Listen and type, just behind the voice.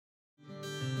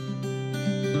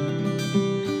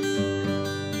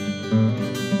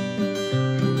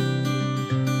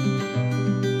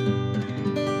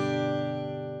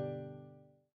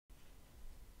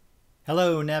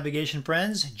Hello navigation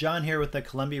friends, John here with the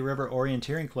Columbia River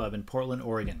Orienteering Club in Portland,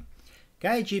 Oregon.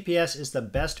 Gaia GPS is the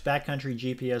best backcountry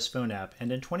GPS phone app, and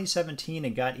in 2017 it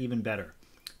got even better.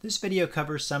 This video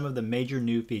covers some of the major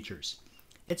new features.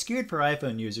 It's geared for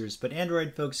iPhone users, but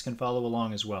Android folks can follow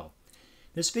along as well.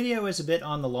 This video is a bit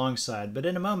on the long side, but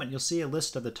in a moment you'll see a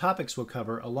list of the topics we'll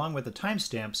cover along with a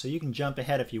timestamp so you can jump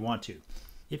ahead if you want to.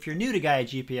 If you're new to Gaia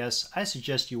GPS, I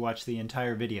suggest you watch the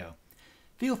entire video.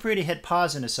 Feel free to hit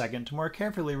pause in a second to more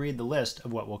carefully read the list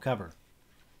of what we'll cover.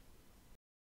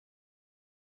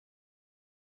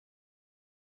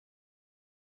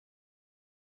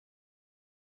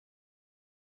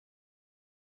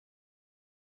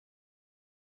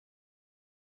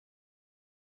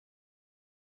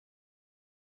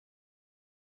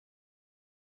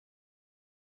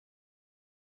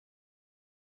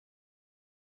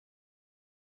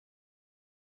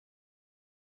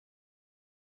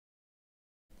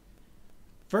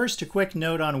 First, a quick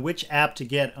note on which app to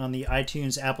get on the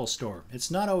iTunes Apple Store. It's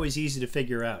not always easy to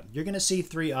figure out. You're going to see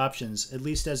three options, at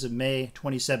least as of May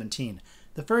 2017.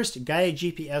 The first, Gaia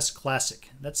GPS Classic.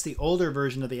 That's the older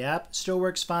version of the app. Still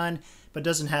works fine, but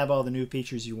doesn't have all the new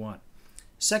features you want.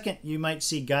 Second, you might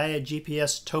see Gaia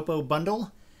GPS Topo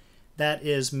Bundle. That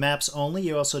is maps only.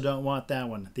 You also don't want that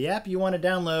one. The app you want to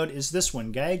download is this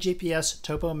one, Gaia GPS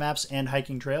Topo Maps and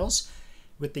Hiking Trails,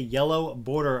 with the yellow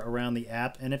border around the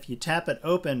app, and if you tap it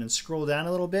open and scroll down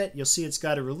a little bit, you'll see it's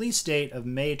got a release date of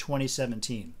May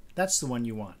 2017. That's the one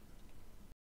you want.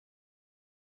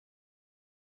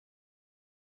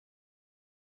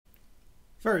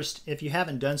 First, if you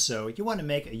haven't done so, you want to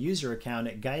make a user account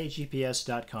at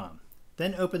GaiaGPS.com.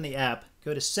 Then open the app,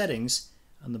 go to Settings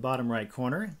on the bottom right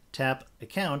corner, tap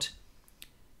Account,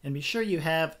 and be sure you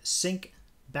have Sync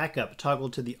Backup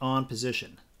toggled to the On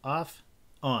position. Off,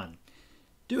 On.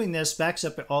 Doing this backs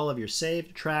up all of your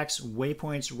saved tracks,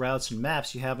 waypoints, routes, and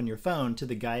maps you have on your phone to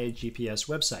the Gaia GPS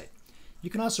website. You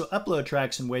can also upload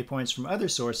tracks and waypoints from other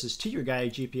sources to your Gaia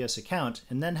GPS account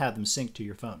and then have them synced to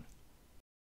your phone.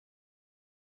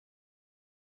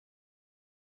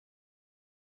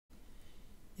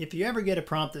 If you ever get a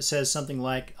prompt that says something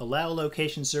like, allow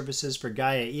location services for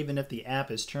Gaia even if the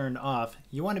app is turned off,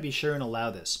 you want to be sure and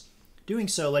allow this. Doing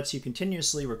so lets you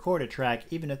continuously record a track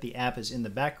even if the app is in the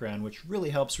background, which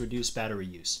really helps reduce battery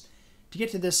use. To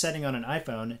get to this setting on an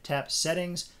iPhone, tap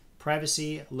Settings,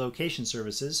 Privacy, Location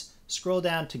Services, scroll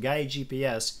down to Gaia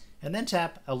GPS, and then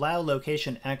tap Allow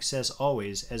Location Access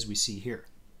Always, as we see here.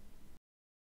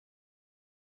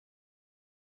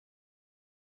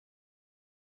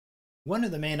 One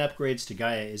of the main upgrades to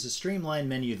Gaia is a streamlined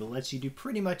menu that lets you do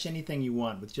pretty much anything you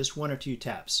want with just one or two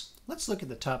taps. Let's look at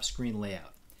the top screen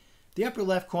layout. The upper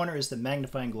left corner is the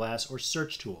magnifying glass or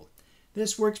search tool.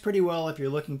 This works pretty well if you're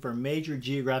looking for major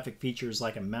geographic features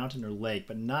like a mountain or lake,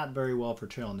 but not very well for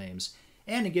trail names,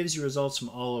 and it gives you results from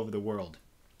all over the world.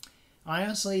 I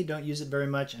honestly don't use it very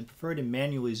much and prefer to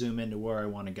manually zoom into where I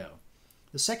want to go.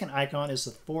 The second icon is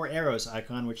the four arrows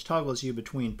icon, which toggles you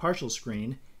between partial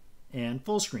screen and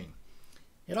full screen.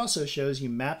 It also shows you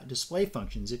map display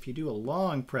functions. If you do a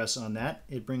long press on that,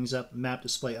 it brings up map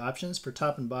display options for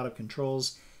top and bottom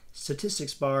controls,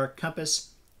 statistics bar,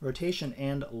 compass, rotation,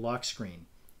 and lock screen.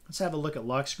 Let's have a look at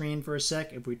lock screen for a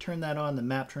sec. If we turn that on, the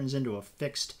map turns into a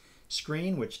fixed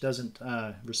screen, which doesn't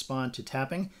respond to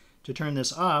tapping. To turn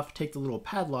this off, take the little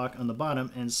padlock on the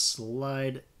bottom and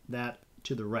slide that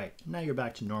to the right. Now you're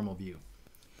back to normal view.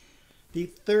 The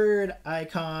third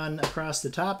icon across the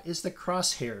top is the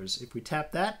crosshairs. If we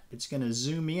tap that, it's going to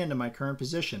zoom me into my current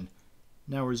position.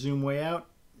 Now we're zoom way out.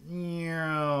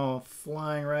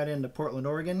 Flying right into Portland,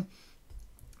 Oregon,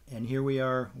 and here we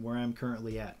are where I'm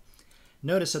currently at.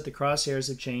 Notice that the crosshairs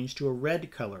have changed to a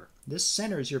red color. This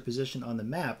centers your position on the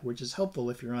map, which is helpful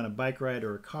if you're on a bike ride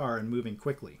or a car and moving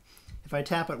quickly. If I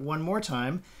tap it one more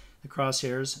time, the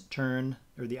crosshairs turn,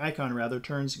 or the icon rather,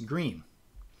 turns green.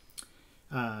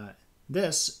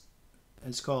 This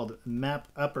is called map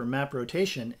up or map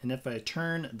rotation, and if I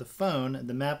turn the phone,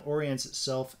 the map orients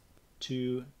itself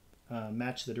to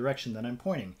match the direction that I'm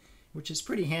pointing, which is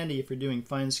pretty handy if you're doing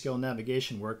fine scale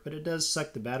navigation work, but it does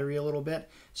suck the battery a little bit,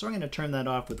 so I'm going to turn that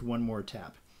off with one more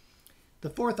tap. The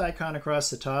fourth icon across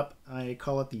the top, I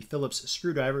call it the Phillips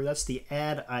screwdriver. That's the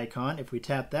add icon. If we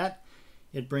tap that,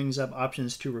 it brings up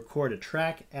options to record a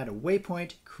track, add a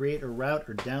waypoint, create a route,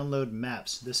 or download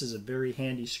maps. This is a very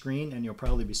handy screen, and you'll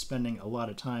probably be spending a lot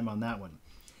of time on that one.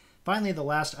 Finally, the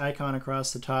last icon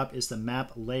across the top is the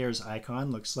map layers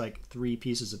icon. Looks like three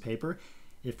pieces of paper.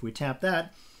 If we tap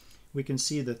that, we can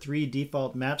see the three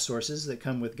default map sources that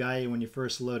come with Gaia when you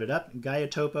first load it up. Gaia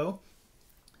Topo,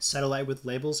 Satellite with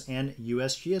Labels, and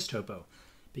USGS Topo.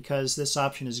 Because this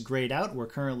option is grayed out, we're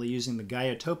currently using the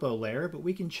Gaia Topo layer, but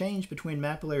we can change between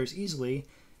map layers easily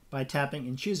by tapping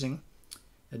and choosing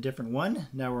a different one.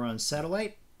 Now we're on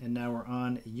satellite, and now we're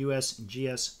on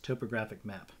USGS topographic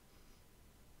map.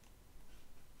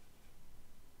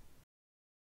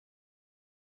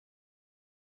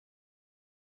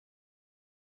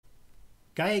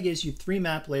 Gaia gives you 3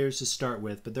 map layers to start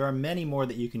with, but there are many more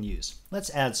that you can use.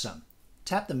 Let's add some.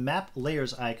 Tap the Map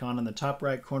Layers icon on the top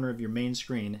right corner of your main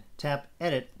screen, tap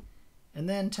Edit, and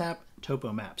then tap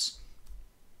Topo Maps.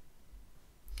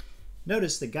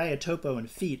 Notice that Gaia Topo and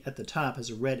Feet at the top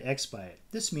has a red X by it.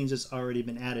 This means it's already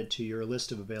been added to your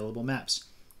list of available maps.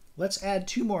 Let's add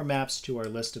 2 more maps to our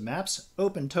list of maps.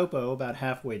 Open Topo about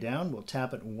halfway down. We'll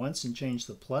tap it once and change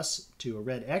the plus to a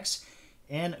red X.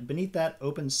 And beneath that,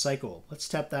 Open Cycle. Let's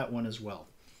tap that one as well.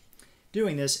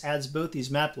 Doing this adds both these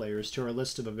map layers to our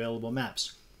list of available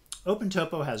maps. Open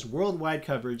Topo has worldwide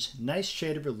coverage, nice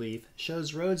shade of relief,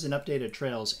 shows roads and updated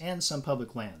trails, and some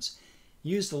public lands.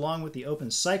 Used along with the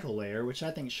Open Cycle layer, which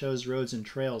I think shows roads and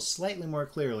trails slightly more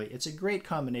clearly, it's a great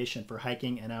combination for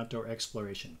hiking and outdoor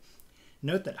exploration.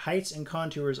 Note that heights and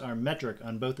contours are metric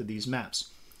on both of these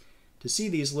maps. To see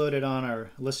these loaded on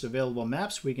our list of available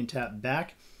maps, we can tap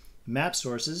Back, Map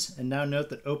Sources, and now note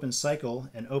that Open Cycle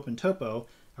and Open Topo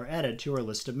are added to our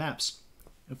list of maps.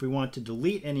 If we want to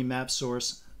delete any map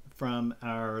source from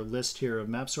our list here of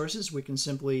map sources, we can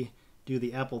simply do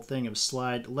the Apple thing of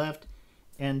slide left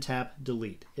and tap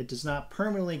Delete. It does not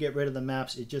permanently get rid of the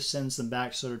maps, it just sends them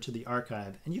back sort of to the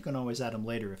archive, and you can always add them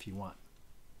later if you want.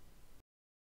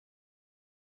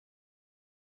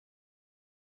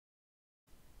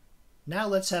 Now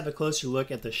let's have a closer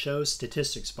look at the Show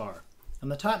Statistics bar. On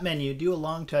the top menu, do a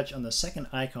long touch on the second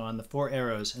icon, the 4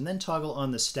 arrows, and then toggle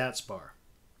on the Stats bar.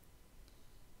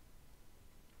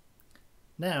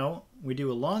 Now, we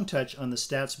do a long touch on the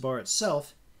Stats bar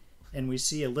itself, and we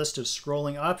see a list of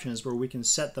scrolling options where we can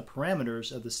set the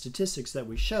parameters of the statistics that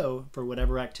we show for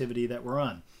whatever activity that we're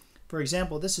on. For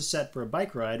example, this is set for a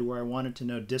bike ride where I wanted to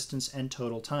know distance and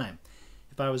total time.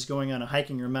 If I was going on a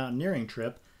hiking or mountaineering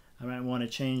trip, I might want to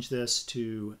change this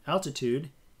to altitude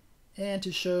and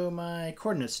to show my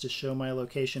coordinates, to show my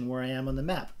location where I am on the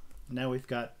map. Now we've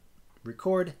got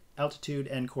record, altitude,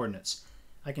 and coordinates.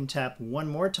 I can tap one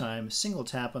more time, single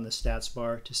tap on the stats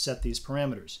bar to set these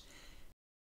parameters.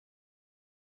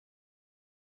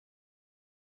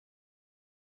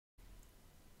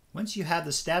 Once you have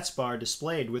the stats bar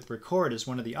displayed with record as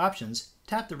one of the options,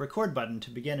 tap the record button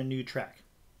to begin a new track.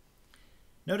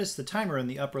 Notice the timer in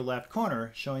the upper left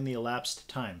corner showing the elapsed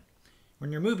time.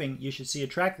 When you're moving, you should see a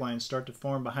track line start to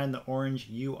form behind the orange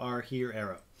 "You Are Here"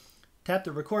 arrow. Tap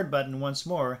the record button once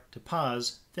more to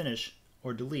pause, finish,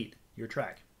 or delete your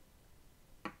track.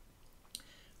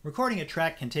 Recording a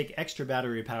track can take extra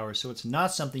battery power, so it's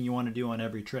not something you want to do on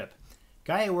every trip.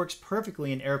 Gaia works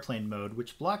perfectly in airplane mode,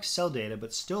 which blocks cell data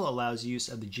but still allows use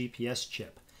of the GPS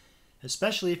chip.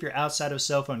 Especially if you're outside of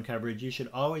cell phone coverage, you should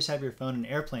always have your phone in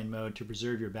airplane mode to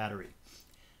preserve your battery.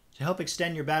 To help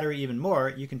extend your battery even more,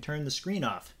 you can turn the screen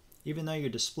off. Even though your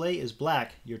display is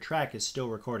black, your track is still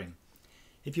recording.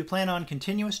 If you plan on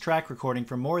continuous track recording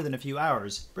for more than a few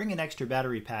hours, bring an extra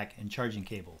battery pack and charging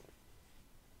cable.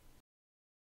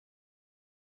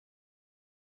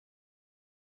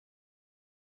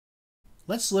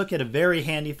 Let's look at a very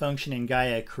handy function in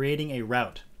Gaia, creating a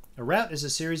route. A route is a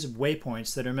series of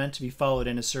waypoints that are meant to be followed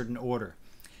in a certain order.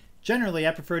 Generally,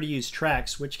 I prefer to use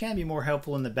tracks, which can be more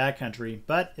helpful in the backcountry,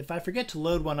 but if I forget to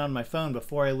load one on my phone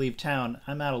before I leave town,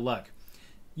 I'm out of luck.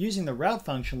 Using the route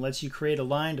function lets you create a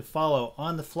line to follow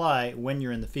on the fly when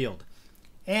you're in the field.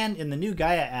 And in the new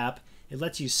Gaia app, it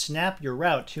lets you snap your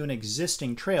route to an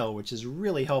existing trail, which is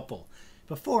really helpful.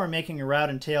 Before, making a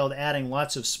route entailed adding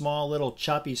lots of small little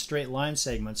choppy straight line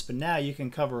segments, but now you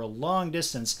can cover a long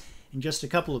distance in just a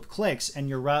couple of clicks and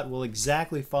your route will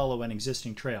exactly follow an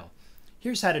existing trail.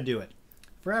 Here's how to do it.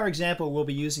 For our example, we'll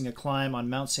be using a climb on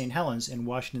Mount St. Helens in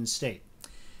Washington State.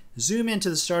 Zoom into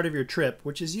the start of your trip,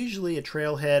 which is usually a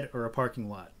trailhead or a parking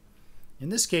lot. In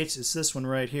this case, it's this one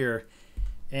right here.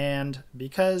 And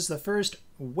because the first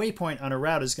waypoint on a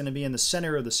route is going to be in the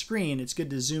center of the screen, it's good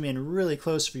to zoom in really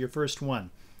close for your first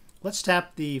one. Let's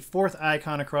tap the fourth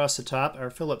icon across the top, our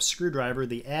Phillips screwdriver,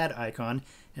 the Add icon,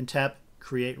 and tap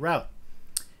Create Route.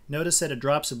 Notice that it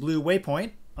drops a blue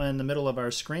waypoint in the middle of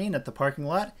our screen at the parking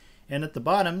lot, and at the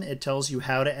bottom it tells you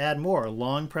how to add more.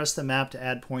 Long press the map to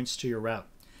add points to your route.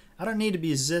 I don't need to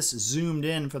be this zoomed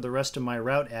in for the rest of my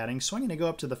route adding, so I'm going to go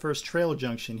up to the first trail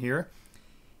junction here,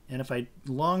 and if I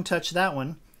long touch that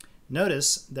one,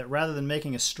 notice that rather than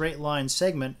making a straight line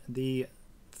segment, the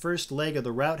first leg of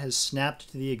the route has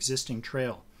snapped to the existing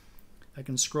trail. I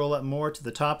can scroll up more to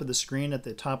the top of the screen at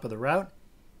the top of the route,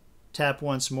 tap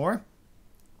once more,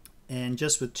 and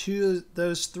just with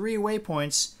those three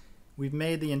waypoints, we've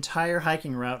made the entire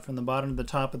hiking route from the bottom to the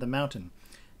top of the mountain.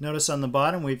 Notice on the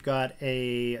bottom we've got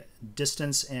a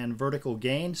distance and vertical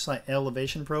gain, slight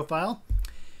elevation profile.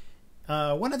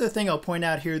 One other thing I'll point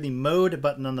out here, the mode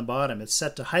button on the bottom, it's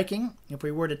set to hiking. If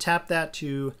we were to tap that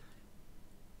to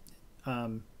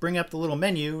bring up the little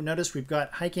menu, notice we've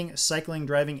got hiking, cycling,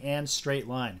 driving, and straight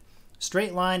line.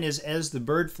 Straight line is as the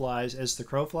bird flies, as the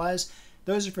crow flies.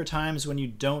 Those are for times when you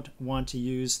don't want to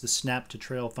use the snap to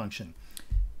trail function.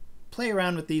 Play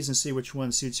around with these and see which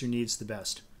one suits your needs the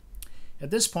best. At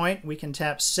this point, we can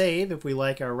tap save if we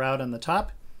like our route on the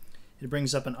top. It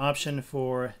brings up an option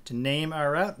to name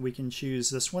our route. We can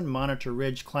choose this one, Monitor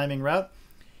Ridge Climbing Route.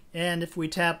 And if we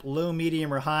tap low,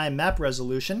 medium, or high map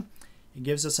resolution, it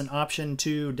gives us an option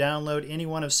to download any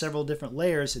one of several different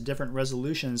layers at different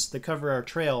resolutions that cover our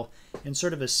trail in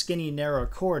sort of a skinny, narrow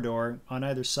corridor on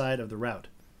either side of the route.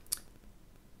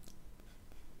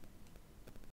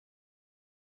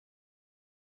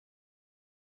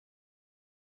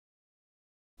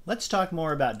 Let's talk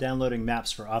more about downloading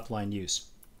maps for offline use.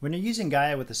 When you're using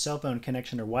Gaia with a cell phone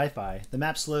connection or Wi-Fi, the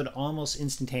maps load almost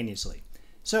instantaneously.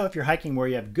 So if you're hiking where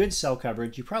you have good cell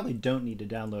coverage, you probably don't need to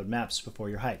download maps before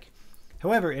your hike.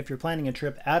 However, if you're planning a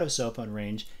trip out of cell phone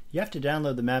range, you have to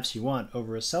download the maps you want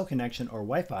over a cell connection or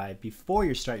Wi-Fi before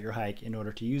you start your hike in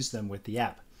order to use them with the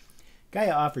app.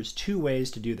 Gaia offers two ways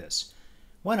to do this.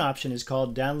 One option is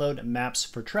called Download Maps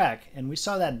for Track, and we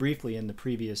saw that briefly in the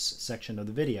previous section of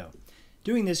the video.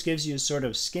 Doing this gives you a sort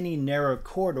of skinny, narrow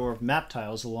corridor of map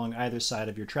tiles along either side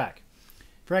of your track.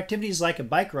 For activities like a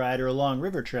bike ride or a long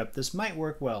river trip, this might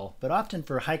work well, but often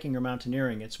for hiking or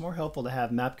mountaineering, it's more helpful to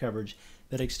have map coverage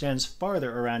that extends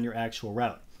farther around your actual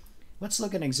route. Let's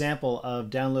look at an example of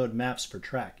Download Maps for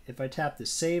Track. If I tap the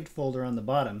Saved folder on the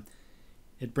bottom,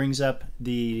 it brings up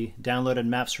the downloaded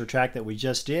maps for track that we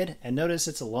just did, and notice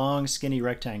it's a long, skinny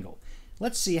rectangle.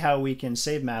 Let's see how we can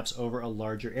save maps over a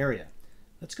larger area.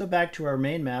 Let's go back to our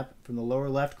main map from the lower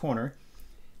left corner.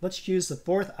 Let's choose the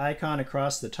fourth icon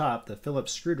across the top, the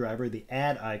Phillips screwdriver, the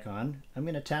Add icon. I'm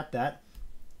going to tap that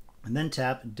and then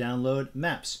tap Download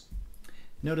Maps.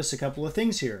 Notice a couple of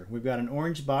things here. We've got an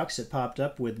orange box that popped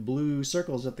up with blue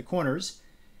circles at the corners,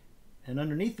 and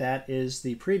underneath that is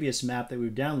the previous map that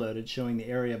we've downloaded showing the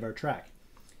area of our track.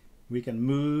 We can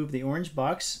move the orange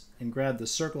box and grab the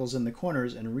circles in the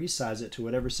corners and resize it to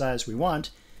whatever size we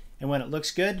want, and when it looks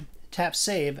good, tap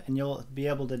Save and you'll be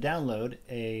able to download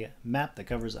a map that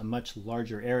covers a much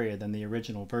larger area than the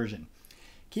original version.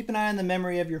 Keep an eye on the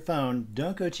memory of your phone.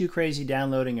 Don't go too crazy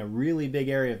downloading a really big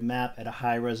area of map at a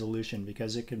high resolution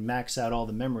because it could max out all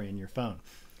the memory in your phone.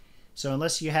 So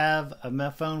unless you have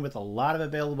a phone with a lot of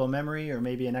available memory or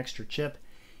maybe an extra chip,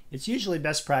 it's usually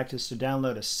best practice to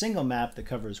download a single map that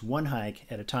covers one hike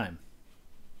at a time.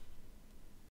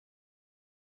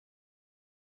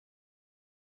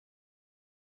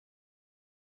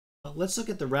 Let's look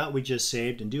at the route we just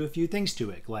saved and do a few things to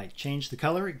it, like change the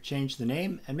color, change the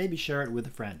name, and maybe share it with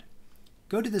a friend.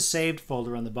 Go to the Saved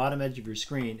folder on the bottom edge of your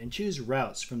screen and choose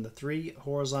Routes from the three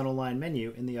horizontal line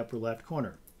menu in the upper left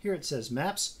corner. Here it says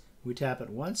Maps. We tap it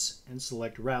once and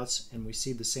select Routes, and we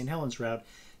see the St. Helens route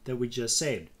that we just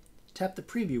saved. Tap the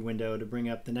preview window to bring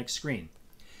up the next screen.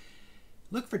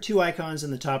 Look for two icons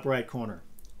in the top right corner.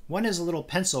 One is a little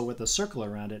pencil with a circle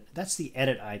around it. That's the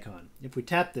Edit icon. If we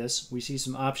tap this, we see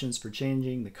some options for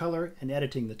changing the color and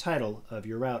editing the title of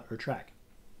your route or track.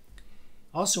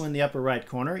 Also in the upper right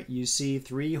corner, you see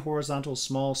three horizontal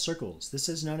small circles. This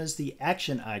is known as the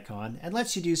Action icon and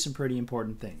lets you do some pretty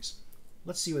important things.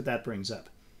 Let's see what that brings up.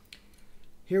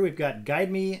 Here we've got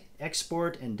Guide Me,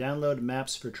 Export, and Download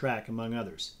Maps for Track, among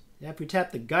others. Now if we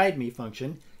tap the Guide Me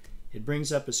function, it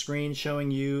brings up a screen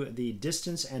showing you the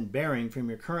distance and bearing from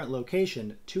your current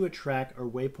location to a track or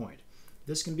waypoint.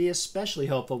 This can be especially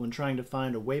helpful when trying to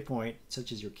find a waypoint,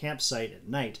 such as your campsite at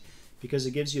night, because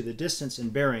it gives you the distance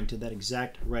and bearing to that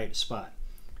exact right spot.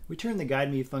 We turn the Guide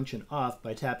Me function off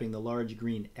by tapping the large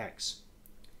green X.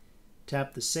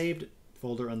 Tap the Saved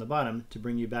folder on the bottom to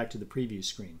bring you back to the preview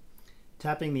screen.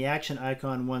 Tapping the Action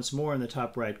icon once more in the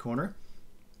top right corner,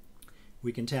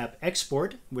 we can tap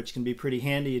Export, which can be pretty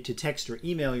handy to text or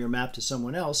email your map to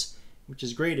someone else, which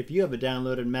is great if you have a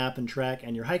downloaded map and track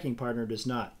and your hiking partner does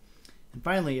not. And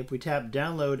finally, if we tap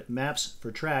Download Maps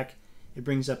for Track, it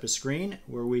brings up a screen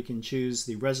where we can choose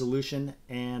the resolution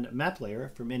and map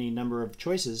layer from any number of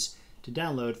choices to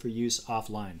download for use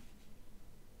offline.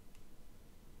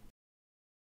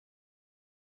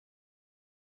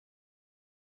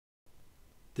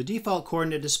 The default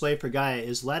coordinate display for Gaia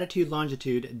is latitude,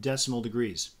 longitude, decimal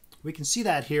degrees. We can see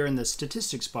that here in the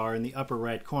statistics bar in the upper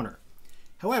right corner.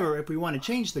 However, if we want to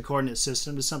change the coordinate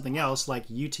system to something else like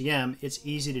UTM, it's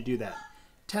easy to do that.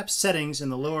 Tap Settings in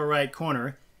the lower right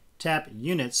corner, tap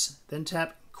Units, then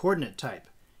tap Coordinate Type.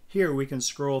 Here we can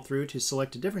scroll through to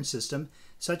select a different system,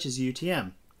 such as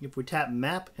UTM. If we tap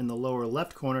Map in the lower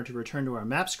left corner to return to our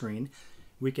map screen,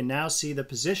 we can now see the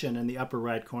position in the upper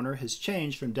right corner has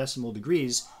changed from decimal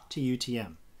degrees to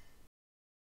UTM.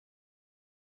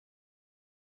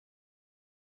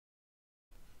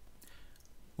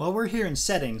 While we're here in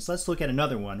Settings, let's look at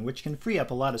another one which can free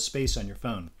up a lot of space on your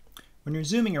phone. When you're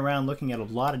zooming around looking at a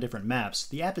lot of different maps,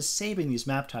 the app is saving these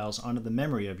map tiles onto the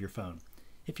memory of your phone.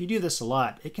 If you do this a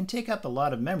lot, it can take up a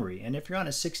lot of memory, and if you're on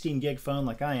a 16 gig phone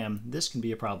like I am, this can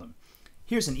be a problem.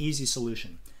 Here's an easy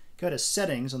solution. Go to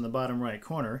Settings on the bottom right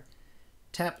corner,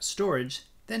 tap Storage,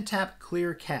 then tap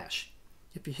Clear Cache.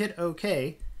 If you hit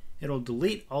OK, it'll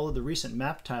delete all of the recent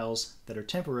map tiles that are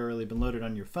temporarily been loaded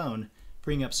on your phone,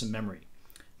 freeing up some memory.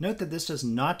 Note that this does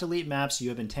not delete maps you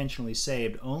have intentionally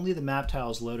saved, only the map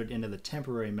tiles loaded into the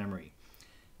temporary memory.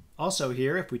 Also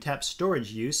here, if we tap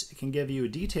Storage Use, it can give you a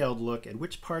detailed look at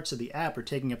which parts of the app are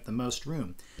taking up the most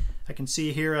room. I can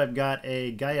see here I've got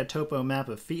a Gaia topo map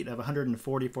of feet of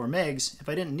 144 megs. If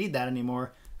I didn't need that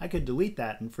anymore, I could delete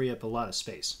that and free up a lot of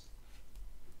space.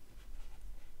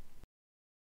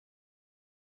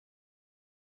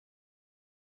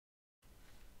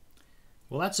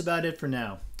 Well, that's about it for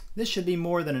now. This should be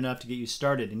more than enough to get you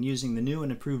started in using the new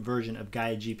and improved version of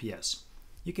Gaia GPS.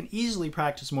 You can easily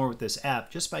practice more with this app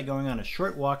just by going on a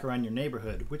short walk around your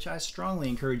neighborhood, which I strongly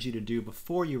encourage you to do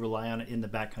before you rely on it in the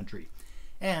backcountry.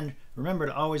 And remember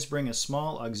to always bring a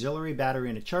small auxiliary battery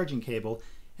and a charging cable,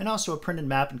 and also a printed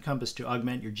map and compass to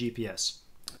augment your GPS.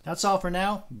 That's all for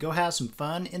now. Go have some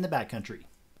fun in the backcountry.